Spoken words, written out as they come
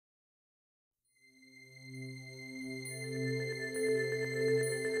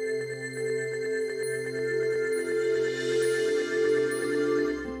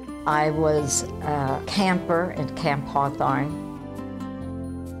I was a camper at Camp Hawthorne.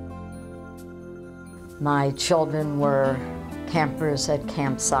 My children were campers at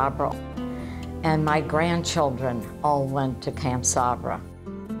Camp Sabra, and my grandchildren all went to Camp Sabra.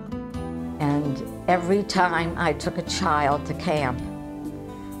 And every time I took a child to camp,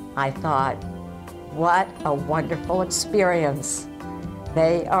 I thought, what a wonderful experience.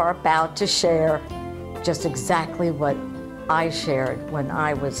 They are about to share just exactly what I shared when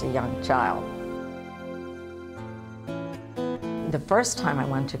I was a young child. The first time I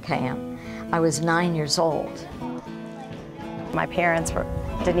went to camp, I was 9 years old. My parents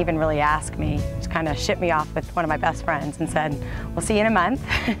didn't even really ask me, just kind of shipped me off with one of my best friends and said, we'll see you in a month.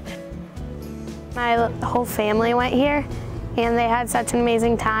 My whole family went here, and they had such an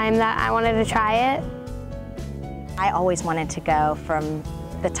amazing time that I wanted to try it. I always wanted to go from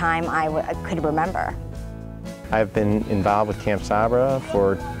the time I could remember. I've been involved with Camp Sabra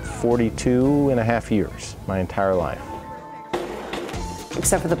for 42.5 years, my entire life.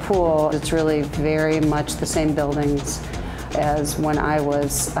 Except for the pool, it's really very much the same buildings as when I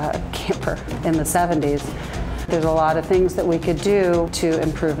was a camper in the 70s. There's a lot of things that we could do to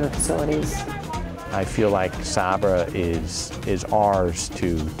improve the facilities. I feel like Sabra is ours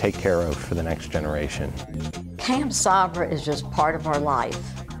to take care of for the next generation. Camp Sabra is just part of our life.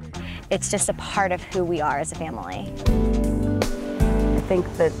 It's just a part of who we are as a family. I think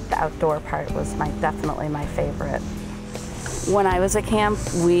that the outdoor part was definitely my favorite. When I was at camp,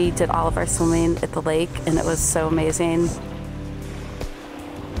 we did all of our swimming at the lake, and it was so amazing.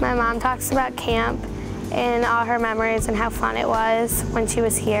 My mom talks about camp and all her memories and how fun it was when she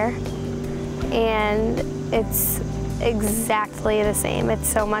was here. And it's exactly the same. It's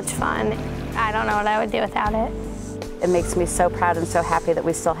so much fun. I don't know what I would do without it. It makes me so proud and so happy that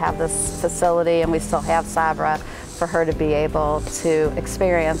we still have this facility and we still have Sabra for her to be able to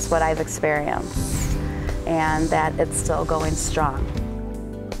experience what I've experienced, and that it's still going strong.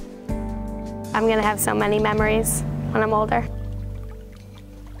 I'm gonna have so many memories when I'm older.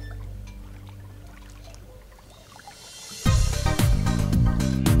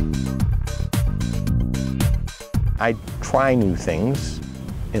 I try new things,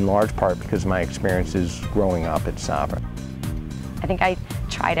 in large part because of my experiences growing up at Sabra. I think I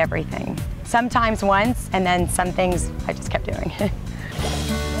tried everything. Sometimes once, and then some things I just kept doing.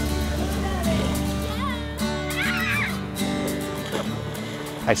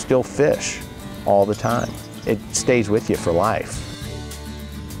 I still fish all the time. It stays with you for life.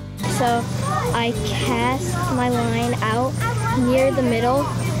 So I cast my line out near the middle,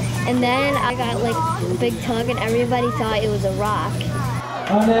 and then I got like a big tug and everybody thought it was a rock.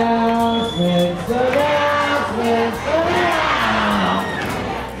 Announcements, announcements, announcements!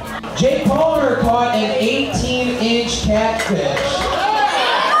 Jake Palmer caught an 18-inch catfish.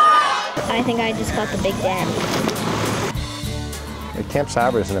 I think I just caught the big den. Camp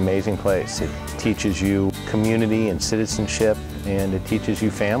Sabra is an amazing place. It teaches you community and citizenship, and it teaches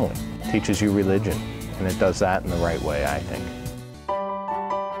you family. It teaches you religion, and it does that in the right way, I think.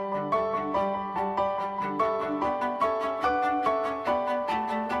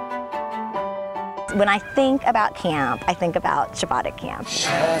 When I think about camp, I think about Shabbat at camp.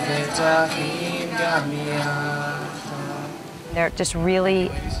 There just really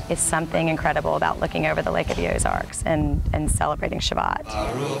is something incredible about looking over the Lake of the Ozarks and celebrating Shabbat.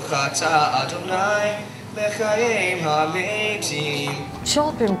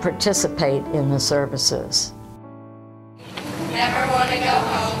 Children participate in the services. Never want to go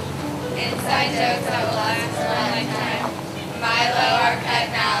home. Inside jokes that will last for a lifetime. Milo, our pet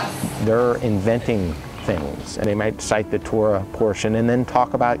mouse. They're inventing things, and they might cite the Torah portion and then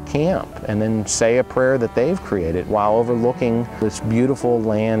talk about camp and then say a prayer that they've created while overlooking this beautiful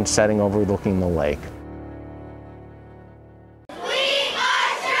land setting overlooking the lake.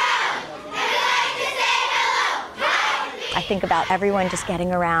 I think about everyone just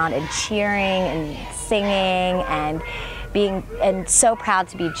getting around and cheering and singing and being so proud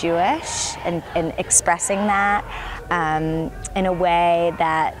to be Jewish and expressing that in a way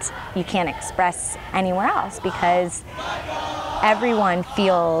that you can't express anywhere else because everyone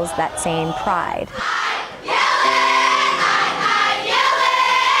feels that same pride.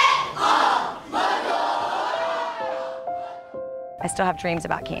 I still have dreams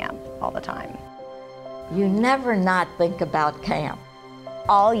about camp all the time. You never not think about camp.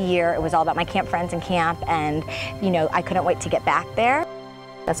 All year it was all about my camp friends and camp, and I couldn't wait to get back there.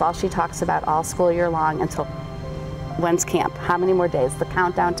 That's all she talks about all school year long until when's camp? How many more days? The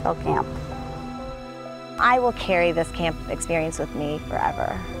countdown till camp. I will carry this camp experience with me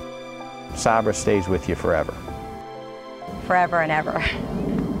forever. Sabra stays with you forever. Forever and ever.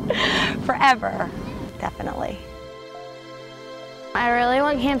 forever. Definitely. I really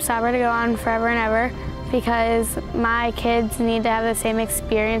want Camp Sabra to go on forever and ever because my kids need to have the same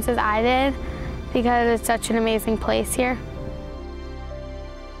experience as I did because it's such an amazing place here.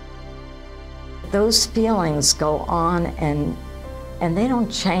 Those feelings go on and they don't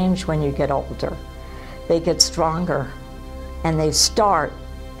change when you get older. They get stronger and they start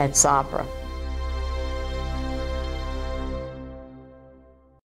at Sabra.